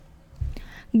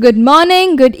Good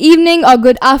morning, good evening, or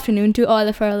good afternoon to all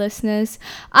of our listeners.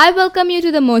 I welcome you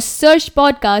to the most searched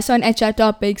podcast on HR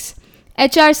topics,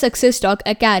 HR Success Talk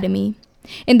Academy.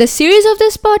 In the series of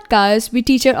this podcast, we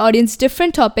teach our audience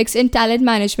different topics in talent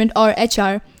management or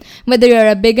HR. Whether you're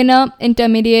a beginner,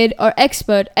 intermediate, or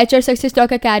expert, HR Success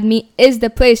Talk Academy is the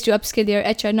place to upskill your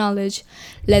HR knowledge.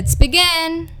 Let's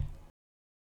begin!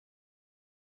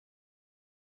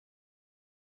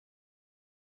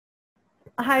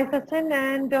 Hi, Sachin,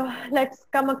 and let's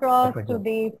come across to Perfect.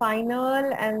 the final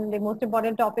and the most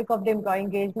important topic of the employee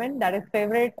engagement. That is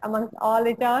favorite amongst all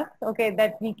HRs. Okay,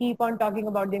 that we keep on talking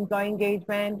about the employee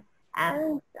engagement,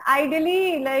 and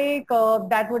ideally,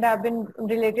 that would have been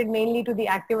related mainly to the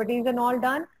activities and all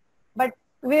done, but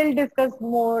we'll discuss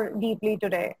more deeply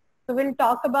today. So we'll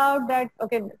talk about that.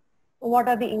 Okay, what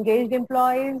are the engaged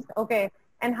employees? Okay,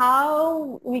 and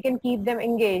how we can keep them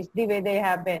engaged the way they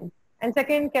have been. And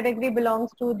second category belongs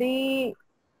to the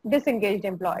disengaged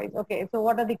employees. Okay, so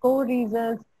what are the core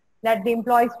reasons that the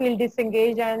employees feel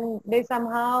disengaged and they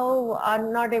somehow are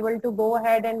not able to go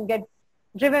ahead and get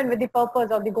driven with the purpose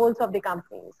or the goals of the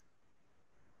companies?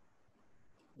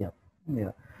 Yeah,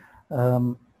 yeah.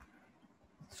 Um,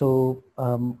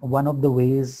 One of the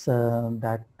ways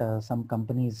that some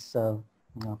companies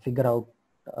figure out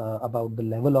about the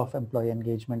level of employee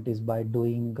engagement is by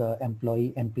doing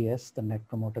employee NPS, the Net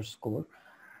Promoter Score,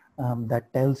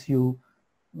 that tells you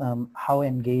how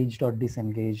engaged or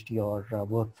disengaged your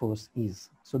workforce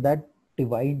is. So that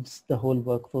divides the whole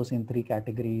workforce in three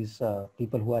categories: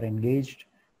 people who are engaged,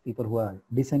 people who are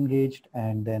disengaged,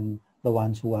 and then the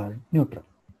ones who are neutral,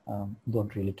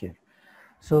 don't really care.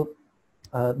 So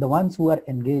the ones who are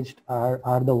engaged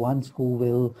are the ones who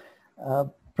will uh,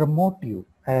 promote you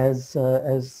as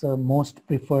most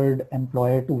preferred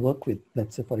employer to work with.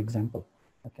 Let's say, for example,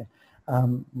 okay,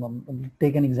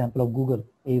 take an example of Google.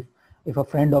 If a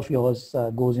friend of yours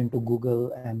goes into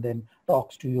Google and then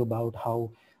talks to you about how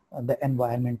the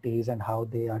environment is and how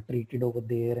they are treated over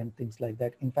there and things like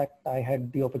that. In fact, I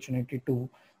had the opportunity to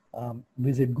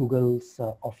visit Google's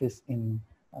office in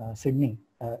Sydney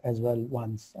as well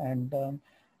once, and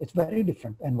it's very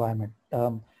different environment.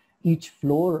 Each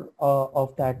floor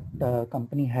of that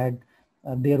company had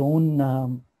their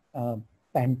own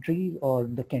pantry or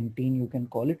the canteen, you can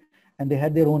call it, and they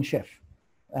had their own chef,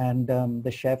 and the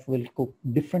chef will cook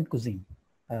different cuisine.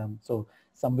 So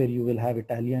somewhere you will have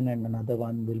Italian and another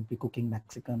one will be cooking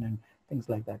Mexican and things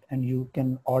like that. And you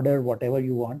can order whatever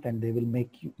you want and they will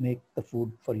make the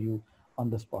food for you on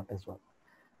the spot as well.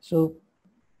 So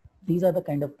these are the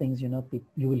kind of things, you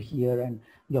will hear and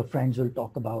your friends will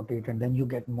talk about it, and then you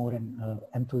get more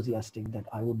enthusiastic that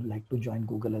I would like to join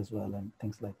Google as well and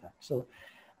things like that. So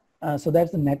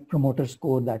that's the Net Promoter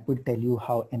Score that will tell you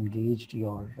how engaged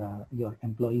your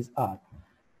employees are.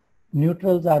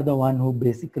 Neutrals are the one who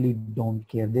basically don't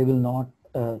care. They will not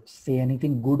say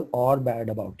anything good or bad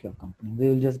about your company. They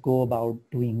will just go about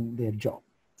doing their job.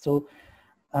 So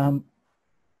um,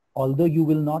 although you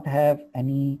will not have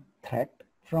any threat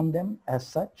from them as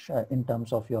such in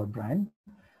terms of your brand,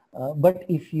 but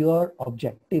if your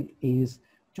objective is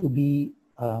to be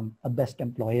a best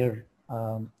employer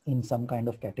in some kind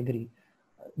of category,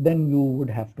 then you would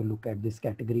have to look at this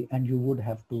category and you would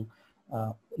have to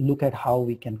look at how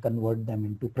we can convert them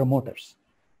into promoters,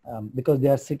 because they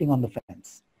are sitting on the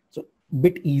fence. So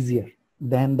bit easier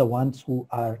than the ones who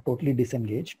are totally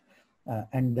disengaged,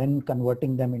 and then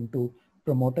converting them into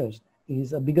promoters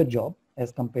is a bigger job as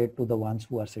compared to the ones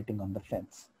who are sitting on the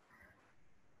fence.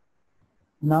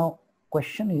 Now,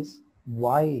 question is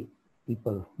why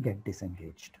people get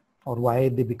disengaged or why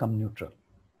they become neutral.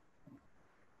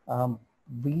 Um,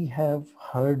 we have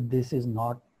heard this is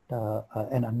not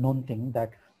an unknown thing,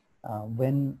 that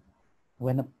when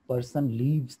a person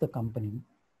leaves the company,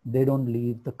 they don't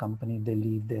leave the company, they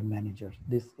leave their manager.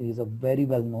 This is a very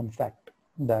well known fact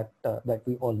that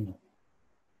we all know.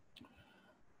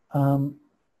 Um,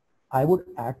 I would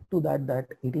add to that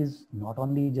it is not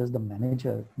only just the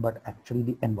manager, but actually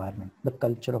the environment, the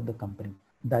culture of the company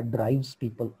that drives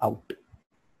people out.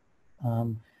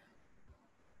 Um,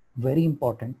 Very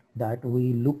important that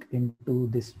we look into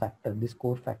this factor. This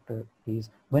core factor is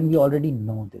when we already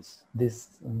know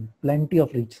this plenty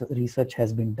of research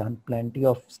has been done, plenty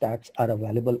of stats are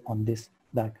available on this,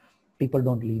 that people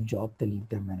don't leave job, they leave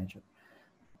their manager.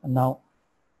 Now,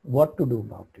 what to do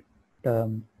about it?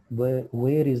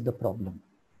 Where is the problem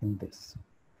in this?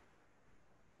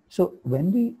 So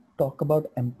when we talk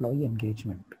about employee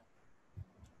engagement,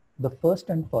 the first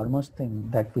and foremost thing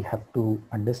that we have to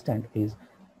understand is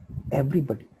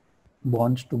everybody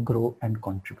wants to grow and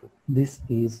contribute. This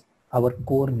is our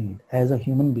core need as a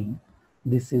human being.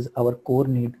 This is our core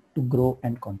need to grow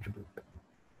and contribute.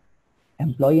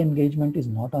 Employee engagement is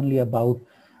not only about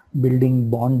building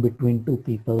bond between two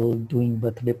people, doing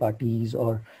birthday parties,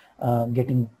 or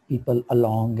getting people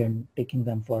along and taking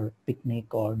them for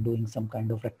picnic or doing some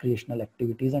kind of recreational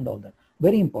activities and all that.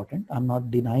 Very important. I'm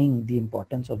not denying the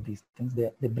importance of these things.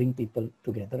 They bring people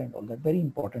together and all that. Very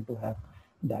important to have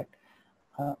that.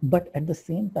 But at the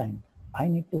same time, I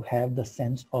need to have the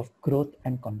sense of growth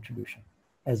and contribution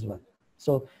as well.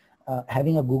 So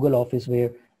having a Google Office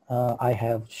where I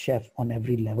have chef on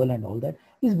every level and all that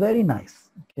is very nice.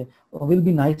 Okay, will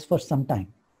be nice for some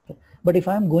time. Okay? But if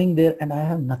I'm going there and I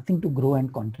have nothing to grow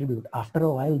and contribute, after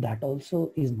a while, that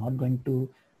also is not going to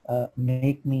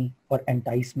make me or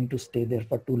entice me to stay there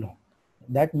for too long.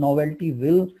 That novelty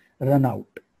will run out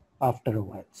after a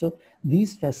while. So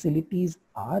these facilities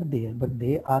are there, but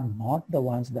they are not the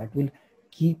ones that will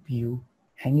keep you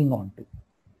hanging on to.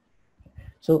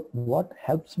 So what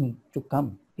helps me to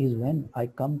come is when I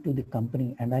come to the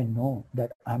company and I know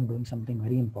that I'm doing something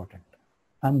very important.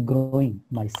 I'm growing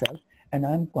myself and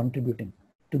I'm contributing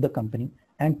to the company.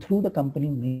 And through the company,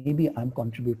 maybe I'm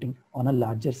contributing on a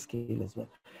larger scale as well.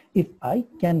 If I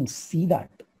can see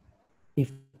that,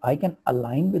 if I can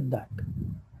align with that,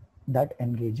 that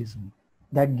engages me.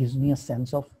 That gives me a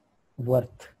sense of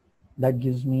worth. That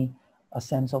gives me a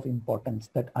sense of importance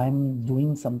that I'm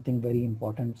doing something very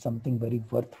important, something very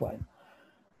worthwhile.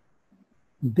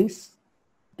 This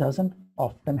doesn't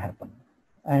often happen.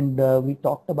 And we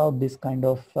talked about this kind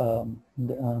of,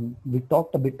 we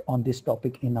talked a bit on this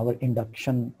topic in our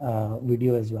induction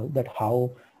video as well, that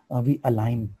how we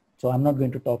align. So I'm not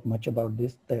going to talk much about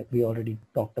this, that we already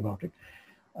talked about it.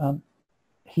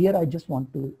 Here, I just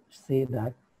want to say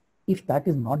that if that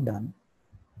is not done,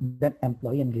 then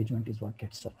employee engagement is what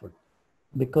gets suffered,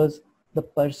 because the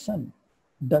person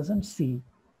doesn't see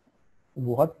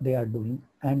what they are doing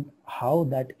and how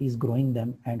that is growing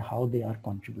them and how they are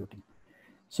contributing.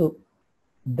 So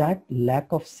that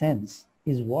lack of sense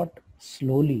is what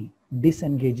slowly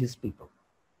disengages people.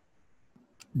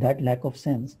 That lack of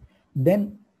sense,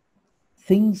 then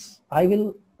things, I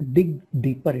will dig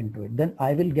deeper into it. Then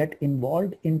I will get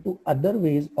involved into other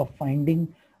ways of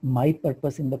finding my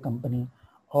purpose in the company,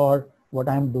 or what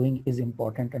I'm doing is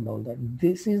important and all that.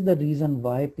 This is the reason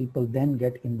why people then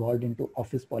get involved into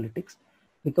office politics,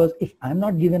 because if I'm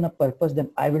not given a purpose, then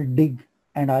I will dig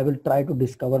and I will try to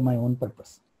discover my own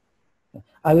purpose.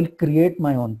 I will create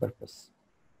my own purpose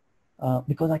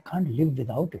because I can't live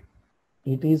without it.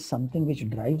 It is something which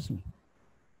drives me.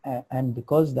 And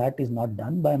because that is not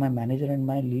done by my manager and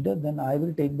my leader, then I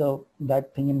will take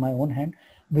that thing in my own hand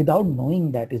without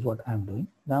knowing that is what I'm doing.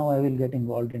 Now I will get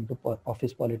involved into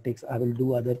office politics. I will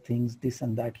do other things, this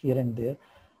and that, here and there.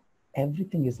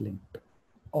 Everything is linked.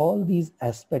 All these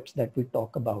aspects that we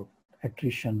talk about,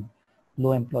 attrition,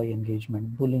 low employee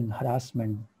engagement, bullying,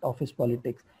 harassment, office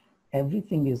politics,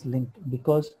 everything is linked,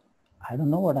 because I don't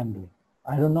know what I'm doing.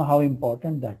 I don't know how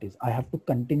important that is. I have to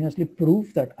continuously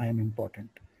prove that I am important.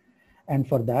 And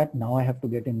for that, now I have to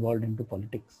get involved into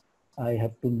politics. I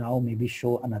have to now maybe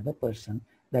show another person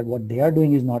that what they are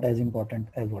doing is not as important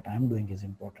as what I'm doing is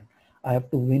important. I have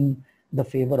to win the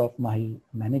favor of my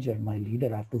manager, my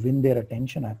leader. I have to win their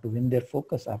attention. I have to win their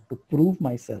focus. I have to prove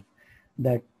myself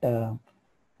that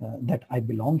that I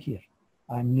belong here.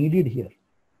 I'm needed here.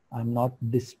 I'm not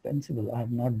dispensable.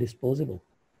 I'm not disposable.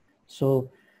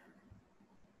 So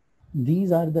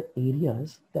these are the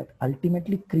areas that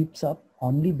ultimately creeps up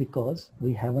only because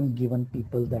we haven't given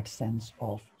people that sense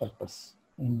of purpose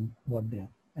in what they are.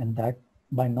 And that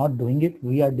by not doing it,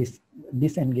 we are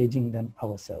disengaging them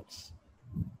ourselves.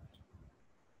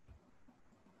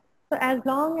 So as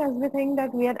long as we think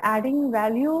that we are adding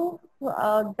value,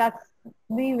 that's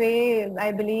the way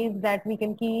I believe that we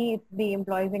can keep the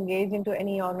employees engaged into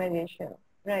any organization,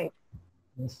 right?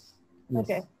 Yes. Yes.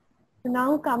 Okay. So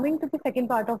now coming to the second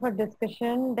part of our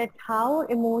discussion, that how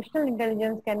emotional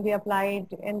intelligence can be applied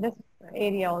in this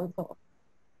area also.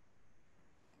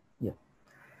 Yeah.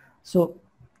 So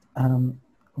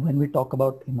when we talk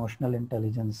about emotional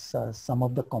intelligence, some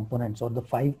of the components or the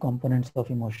 5 components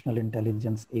of emotional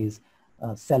intelligence is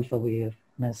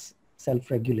self-awareness,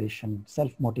 self-regulation,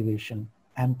 self-motivation,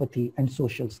 empathy, and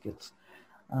social skills.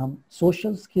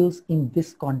 Social skills in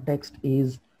this context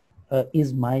is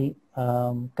my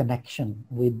connection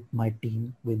with my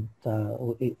team, with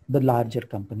the larger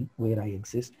company where I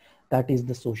exist. That is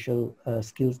the social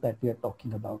skills that we are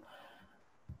talking about.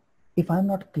 If I'm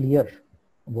not clear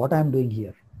what I'm doing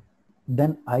here,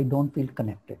 then I don't feel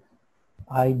connected.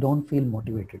 I don't feel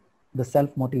motivated. The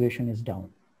self-motivation is down.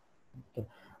 Okay.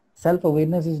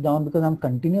 Self-awareness is down because I'm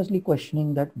continuously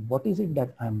questioning that what is it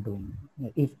that I'm doing.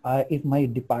 If my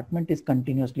department is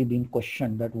continuously being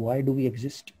questioned, that why do we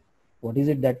exist, what is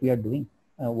it that we are doing,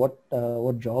 what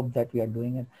job that we are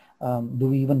doing, and do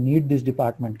we even need this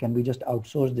department, can we just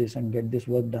outsource this and get this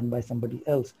work done by somebody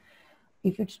else.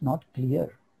 If it's not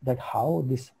clear that how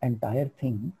this entire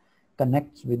thing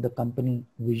connects with the company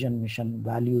vision, mission,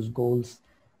 values, goals,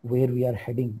 where we are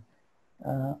heading,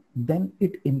 then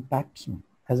it impacts me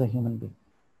as a human being.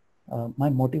 My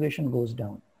motivation goes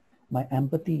down. My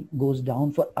empathy goes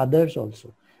down for others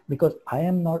also, because I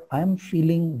am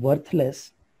feeling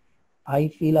worthless. I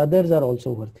feel others are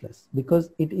also worthless,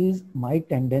 because it is my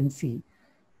tendency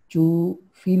to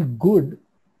feel good.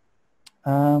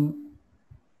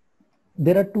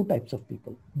 There are two types of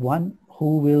people. One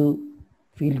who will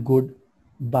feel good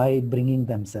by bringing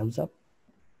themselves up,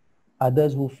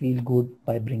 others who feel good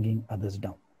by bringing others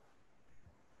down.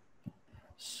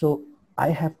 So I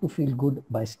have to feel good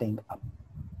by staying up,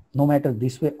 no matter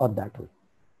this way or that way.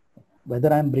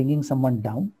 Whether I'm bringing someone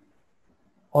down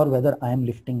or whether I am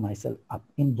lifting myself up.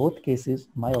 In both cases,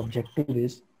 my objective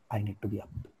is I need to be up.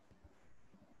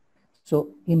 So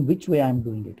in which way I'm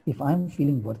doing it? If I'm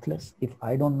feeling worthless, if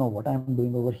I don't know what I'm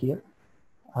doing over here,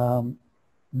 um,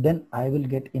 then I will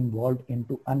get involved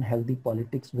into unhealthy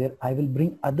politics where I will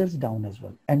bring others down as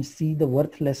well and see the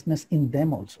worthlessness in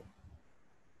them also.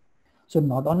 So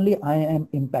not only I am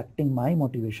impacting my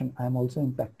motivation, I am also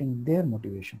impacting their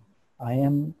motivation. I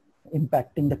am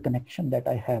impacting the connection that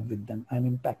I have with them.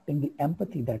 I'm impacting the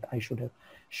empathy that I should have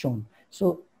shown.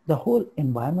 So the whole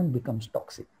environment becomes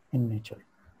toxic in nature,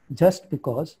 just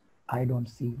because I don't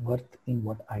see worth in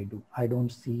what I do. I don't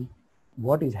see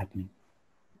what is happening.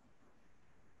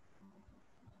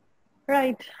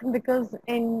 Right, because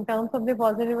in terms of the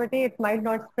positivity, it might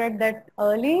not spread that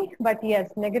early, but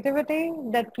yes,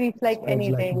 negativity that creeps like Spreads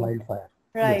like anything. wildfire.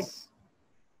 Right. Yes.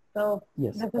 So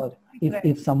Yes. this is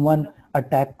If someone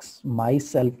attacks my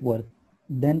self-worth,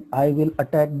 then I will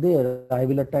attack there. I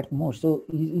will attack more. So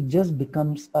it just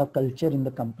becomes a culture in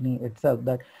the company itself,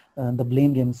 that the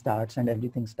blame game starts and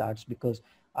everything starts because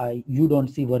you don't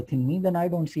see worth in me, then I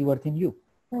don't see worth in you.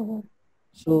 correct.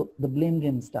 So the blame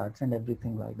game starts and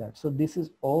everything like that. So this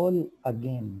is all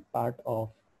again part of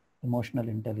emotional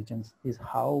intelligence, is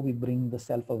how we bring the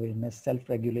self-awareness,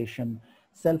 self-regulation,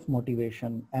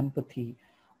 self-motivation, empathy,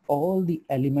 all the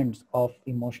elements of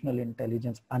emotional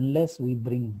intelligence. Unless we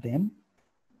bring them,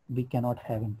 we cannot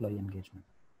have employee engagement.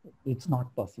 It's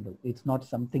not possible. It's not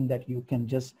something that you can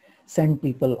just send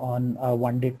people on a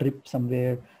one-day trip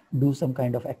somewhere, do some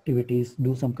kind of activities,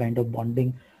 do some kind of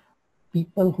bonding.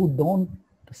 People who don't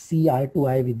see eye to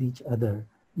eye with each other,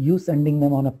 you sending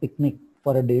them on a picnic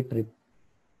for a day trip,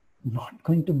 not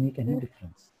going to make any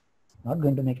difference. Not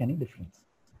going to make any difference.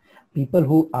 People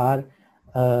who are,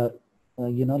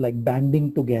 like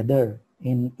banding together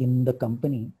in the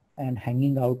company and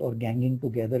hanging out or ganging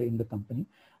together in the company,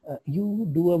 you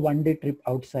do a one-day trip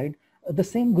outside, the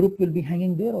same group will be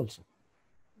hanging there also.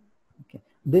 Okay.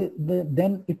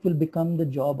 Then it will become the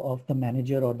job of the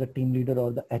manager or the team leader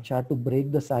or the HR to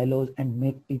break the silos and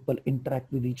make people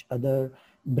interact with each other,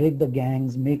 break the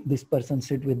gangs, make this person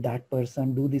sit with that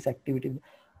person, do this activity,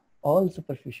 all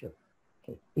superficial.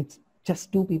 Okay. It's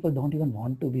just two people don't even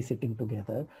want to be sitting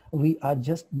together. We are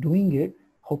just doing it,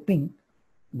 hoping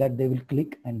that they will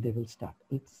click and they will start.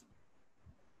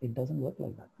 It doesn't work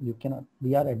like that. You cannot.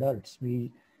 We are adults.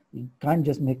 We can't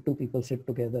just make two people sit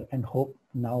together and hope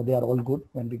now they are all good.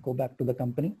 When we go back to the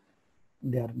company,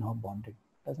 they are now bonded.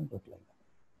 It doesn't work like that.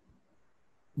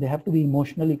 They have to be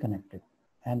emotionally connected,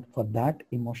 and for that,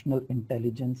 emotional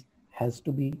intelligence has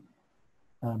to be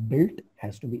built,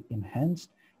 has to be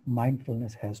enhanced.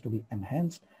 Mindfulness has to be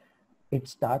enhanced. It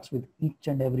starts with each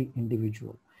and every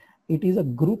individual. It is a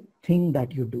group thing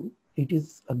that you do. It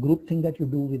is a group thing that you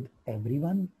do with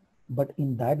everyone, but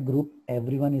in that group,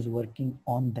 everyone is working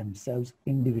on themselves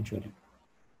individually.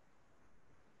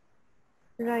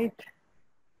 Right.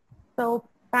 So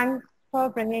thanks for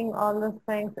bringing all those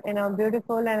things in a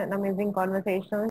beautiful and an amazing conversation.